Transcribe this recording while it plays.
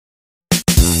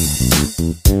Hello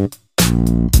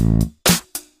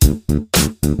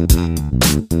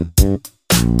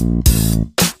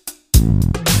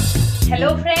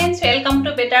friends, welcome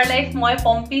to Better Life. মই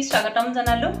পম্পি স্বাগতম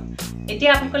জনালো।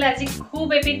 এতিয়া আপোনালোকে আজি খুব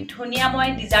এবিধ ধুনিয়া মই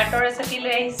ডিজাৰ্টৰ ৰেচিপি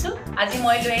লৈ আহিছো। আজি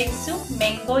মই লৈ আহিছো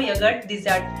ম্যাঙ্গো yogurt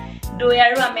ডিজাৰ্ট। দৈ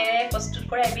আৰু আমেৰে প্ৰস্তুত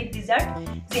কৰা এবিধ ডিজাৰ্ট।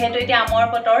 যেহেতু এতিয়া আমৰ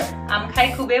বতৰ, আম খাই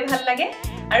খুবেই ভাল লাগে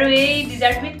আৰু এই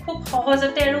ডিজাৰ্টবিধ খুব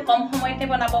সহজতে আৰু কম সময়তে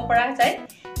বনাব পৰা যায়।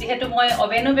 যেহেতু মই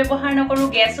ওভেনো ব্যৱহাৰ নকৰো,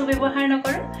 গেছো ব্যৱহাৰ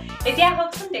নকৰো। এতিয়া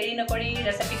হকচোন দেৰি নকৰি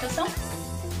ৰেচিপিটো চাওঁ।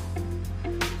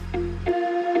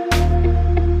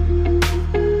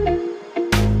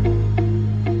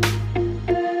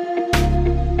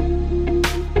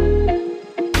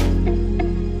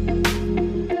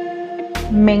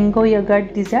 ম্যাঙ্গো yogurt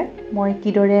ডিজাৰ্ট মই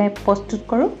কিদৰে প্ৰস্তুত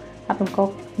কৰো আপোনাক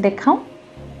দেখাও।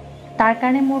 তাৰ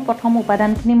কাৰণে মোৰ প্ৰথম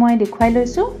উপাদানখিনি মই দেখুৱাই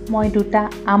লৈছো। মই দুটা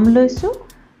আম লৈছো,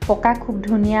 পকা খুব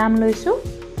ধুনিয়া আম লৈছো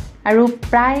আৰু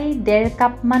প্ৰায় 1.5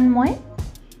 কাপ মান মই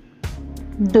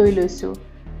দৈ লৈছো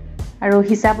আৰু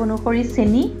হিচাপ অনুসৰি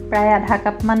চেনি প্ৰায় আধা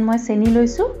কাপ মান মই চেনি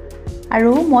লৈছো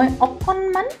আৰু মই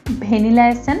অকণমান ভেনিলা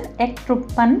এসেন্স 1 ড্ৰপ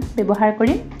মান ব্যৱহাৰ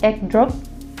কৰিম। 1 ড্ৰপ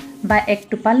বা 1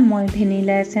 টোপাল মই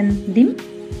ভেনিলা এসেন্স দিম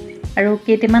আৰু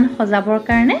কেইটামান সজাবৰ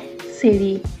কাৰণে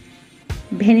চেৰি।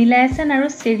 ভেনিলা এসেন্স আৰু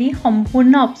চেৰি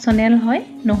সম্পূৰ্ণ অপচনেল হয়,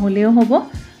 নহলেও হ'ব।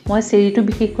 মই চেৰিটো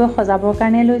বিশেষকৈ সজাবৰ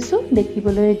কাৰণে লৈছো,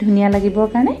 দেখিবলৈ ধুনিয়া লাগিবৰ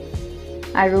কাৰণে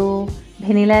আৰু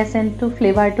ভেনিলা এসেন্সটো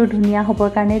ফ্লেভাৰটো ধুনিয়া হ'বৰ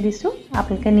কাৰণে দিছো।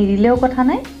 আপোনালোকে নিদিলেও কথা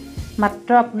নাই, মাত্ৰ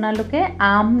আপোনালোকে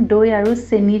আম, দৈ আৰু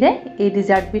চেনিৰে এই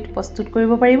ডিজাৰ্টবিধ প্ৰস্তুত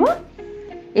কৰিব পাৰিব।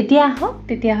 এতিয়া আহক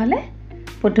তেতিয়াহলে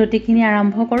পদ্ধতিখিনি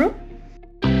আৰম্ভ কৰো।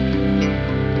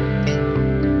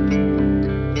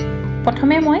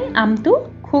 প্ৰথমে মই আমটো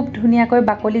খুব ধুনিয়াকৈ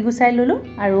বাকলি গুচাই ললো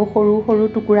আৰু সৰু সৰু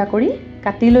টুকুৰা কৰি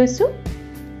কাটি লৈছো।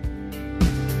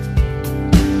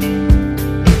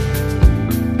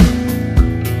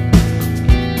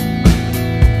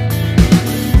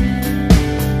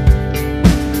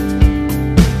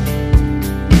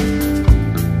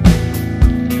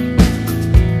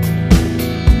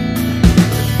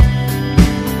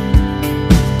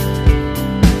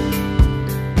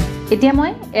 এতিয়া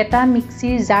মই এটা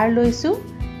মিক্সিৰ জাৰ লৈছো,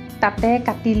 তাতে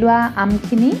কাটি লোৱা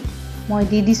আমখিনি মই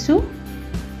দি দিছো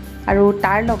আৰু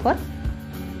তাৰ লগত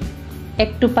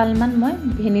 1 টোপাল মান মই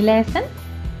ভেনিলা এসেন্স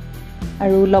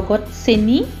আৰু লগত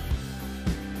চেনি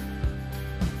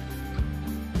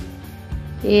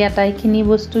এই আটাইখিনি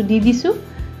বস্তু দি দিছো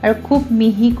আৰু খুব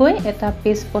মিহিকৈ এটা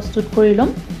পেষ্ট প্ৰস্তুত কৰি লম।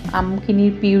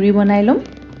 আমখিনিৰ পিউৰি বনাই লম।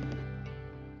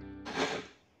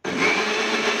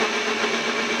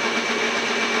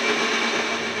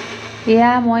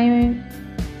 এয়া মই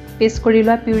পেষ্ট কৰি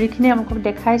লোৱা পিউৰিখিনি আপোনাক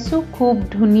দেখাইছো। খুব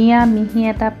ধুনিয়া মিহি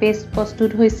এটা পেষ্ট প্ৰস্তুত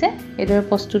হৈছে। এদৰে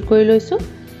প্ৰস্তুত কৰি লৈছো।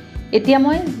 এতিয়া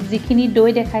মই যিখিনি দৈ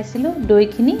দেখাইছিলো,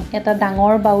 দৈখিনি এটা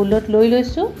ডাঙৰ বাউলত লৈ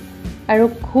লৈছো আৰু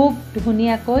খুব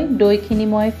ধুনিয়াকৈ দৈখিনি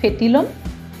মই ফেটি লম।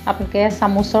 আপোনালোকে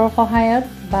চামুচৰ সহায়ত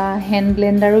বা হেণ্ড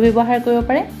ব্লেন্ডাৰো ব্যৱহাৰ কৰিব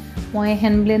পাৰে। মই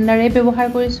হেণ্ড ব্লেন্ডাৰে ব্যৱহাৰ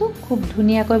কৰিছো। খুব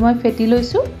ধুনিয়াকৈ মই ফেটি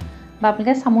লৈছো বা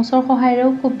আপোনালোকে চামুচৰ সহায়েৰেও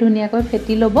খুব ধুনিয়াকৈ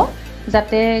ফেটি ল'ব,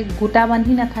 যাতে গোটা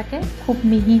বান্ধি নাথাকে। খুব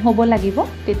মিহি হ'ব লাগিব,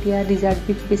 তেতিয়া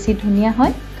ডিজাৰ্টবিধ বেছি ধুনিয়া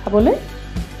হয় খাবলৈ।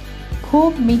 খুব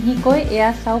মিহিকৈ এয়া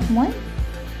চাওক, মই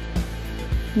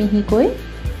মিহিকৈ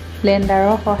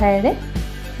ব্লেন্ডাৰৰ সহায়েৰে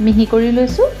মিহি কৰি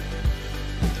লৈছো।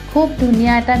 খুব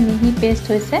ধুনিয়া এটা মিহি পেষ্ট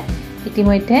হৈছে।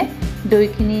 ইতিমধ্যে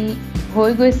দৈখিনি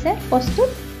হৈ গৈছে প্ৰস্তুত।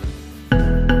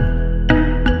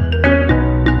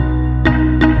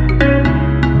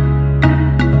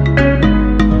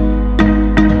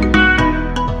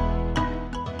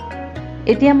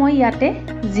 এতিয়া মই ইয়াতে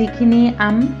যিখিনি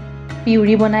আম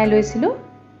পিউৰি বনাই লৈছিলো,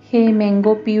 সেই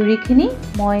ম্যাঙ্গো পিউৰিখিনি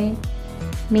মই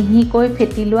মিহিকৈ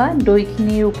ফেটি লোৱা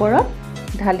দৈখিনিৰ ওপৰত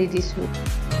ঢালি দিছো।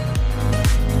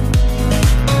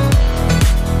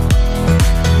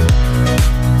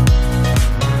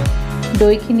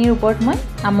 দৈখিনিৰ ওপৰত মই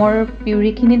আমৰ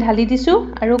পিউৰিখিনি ঢালি দিছো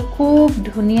আৰু খুব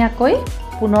ধুনিয়াকৈ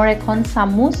পুনৰ এখন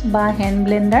চামুচ বা হেণ্ড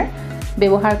ব্লেন্ডাৰ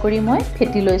ব্যৱহাৰ কৰি মই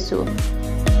ফেটি লৈছো।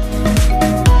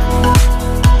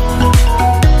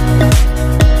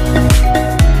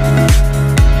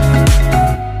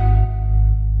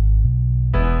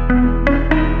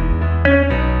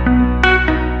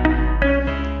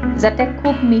 যাতে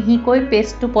খুব মিহিকৈ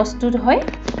পেষ্টটো প্ৰস্তুত হয়,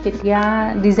 তেতিয়া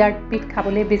ডিজাৰ্টবিধ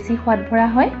খাবলৈ বেছি সোৱাদ ভৰা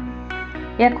হয়।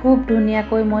 এয়া খুব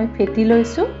ধুনিয়াকৈ মই ফেটি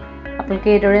লৈছো। আপোনালোকে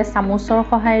এদৰে চামুচৰ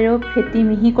সহায়েৰেও ফেটি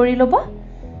মিহি কৰি ল'ব।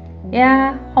 এয়া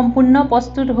সম্পূৰ্ণ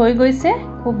প্ৰস্তুত হৈ গৈছে,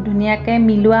 খুব ধুনিয়াকৈ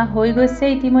মিলোৱা হৈ গৈছে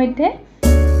ইতিমধ্যে।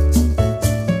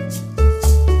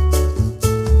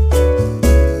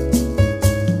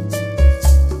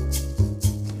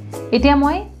 এতিয়া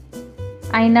মই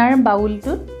আইনাৰ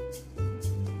বাউলটোত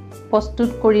প্ৰস্তুত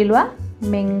কৰি লোৱা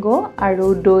মেংগো আৰু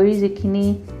দৈৰ যিখিনি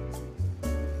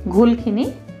ঘোলখিনি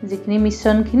যিখিনি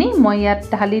মিশ্ৰণখিনি মই ইয়াত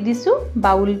ঢালি দিছোঁ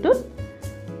বাউলটোত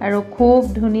আৰু খুব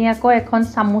ধুনীয়াকৈ এখন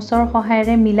চামুচৰ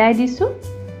সহায়েৰে মিলাই দিছোঁ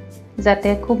যাতে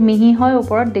খুব মিহি হয়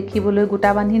ওপৰত দেখিবলৈ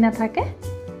গোটা বান্ধি নাথাকে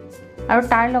আৰু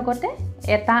তাৰ লগতে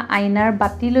এটা আইনাৰ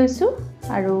বাতি লৈছোঁ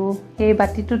আৰু সেই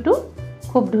বাতিটোতো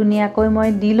খুব ধুনীয়াকৈ মই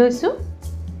দি লৈছোঁ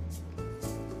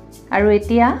আৰু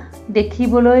এতিয়া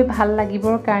দেখিবলৈ ভাল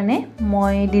লাগিবৰ কাৰণে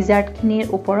মই ডিজাৰ্টখিনিৰ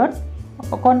ওপৰত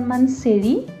অকণমান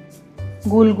চেৰি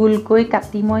গোল গোলকৈ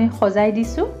কাটি মই সজাই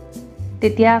দিছোঁ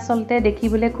তেতিয়া আচলতে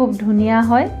দেখিবলৈ খুব ধুনীয়া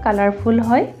হয় কালাৰফুল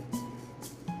হয়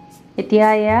এতিয়া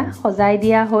এয়া সজাই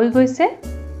দিয়া হৈ গৈছে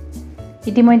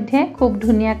ইতিমধ্যে খুব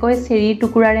ধুনীয়াকৈ চেৰিৰ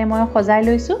টুকুৰাৰে মই সজাই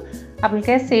লৈছোঁ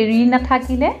আপোনালোকে চেৰি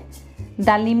নাথাকিলে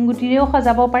ডালিম গুটিৰেও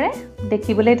সজাব পাৰে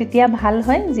দেখিবলৈ তেতিয়া ভাল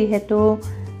হয় যিহেতু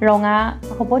ৰঙা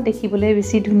হ'ব দেখিবলৈ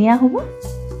বেছি ধুনীয়া হ'ব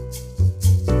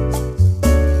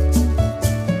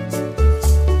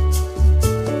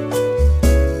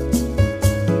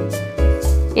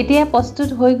এতিয়া প্ৰস্তুত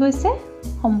হৈ গৈছে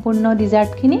সম্পূৰ্ণ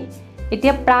ডিজাৰ্টখিনি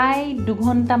এতিয়া প্ৰায় 2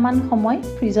 ঘণ্টামান সময়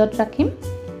ফ্ৰিজত ৰাখিম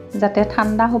যাতে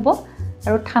ঠাণ্ডা হ'ব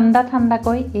আৰু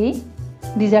ঠাণ্ডাকৈ এই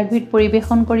ডিজাৰ্টবিধ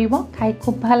পৰিবেশন কৰিব খাই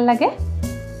খুব ভাল লাগে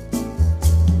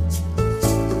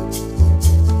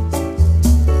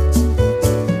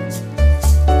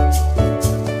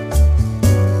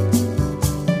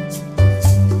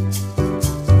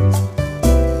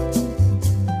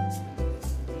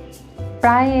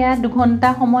প্ৰায় এয়া 2 ঘণ্টা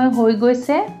সময় হৈ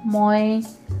গৈছে মই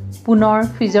পুনৰ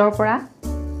ফ্ৰিজৰ পৰা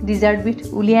ডিজাৰ্টবিধ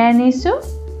উলিয়াই আনিছোঁ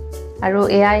আৰু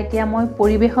এয়া এতিয়া মই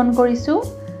পৰিবেশন কৰিছোঁ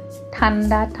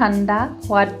ঠাণ্ডা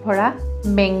সোৱাদ ভৰা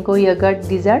মেংগো yoghurt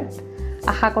ডিজাৰ্ট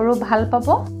আশা কৰোঁ ভাল পাব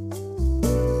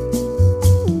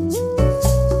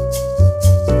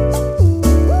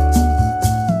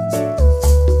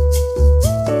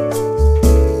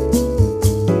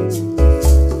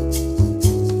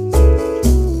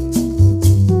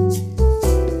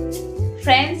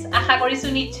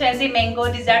নিশ্চয় আজি মেংগো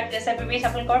ডিজাৰ্ট ৰেচিপিবিধ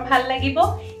আপোনালোকৰ ভাল লাগিব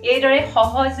এইদৰে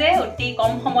সহজে অতি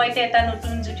কম সময়তে এটা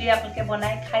নতুন জুতি আপোনালোকে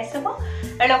বনাই খাই চাব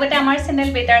আৰু লগতে আমাৰ channel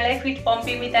better life with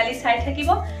Pompi Mitali চাই থাকিব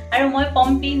আৰু মই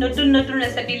পম্পি নতুন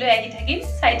ৰেচিপি লৈ আহি থাকিম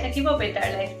চাই থাকিব বেটাৰ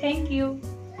লাইফ থ্যাংক ইউ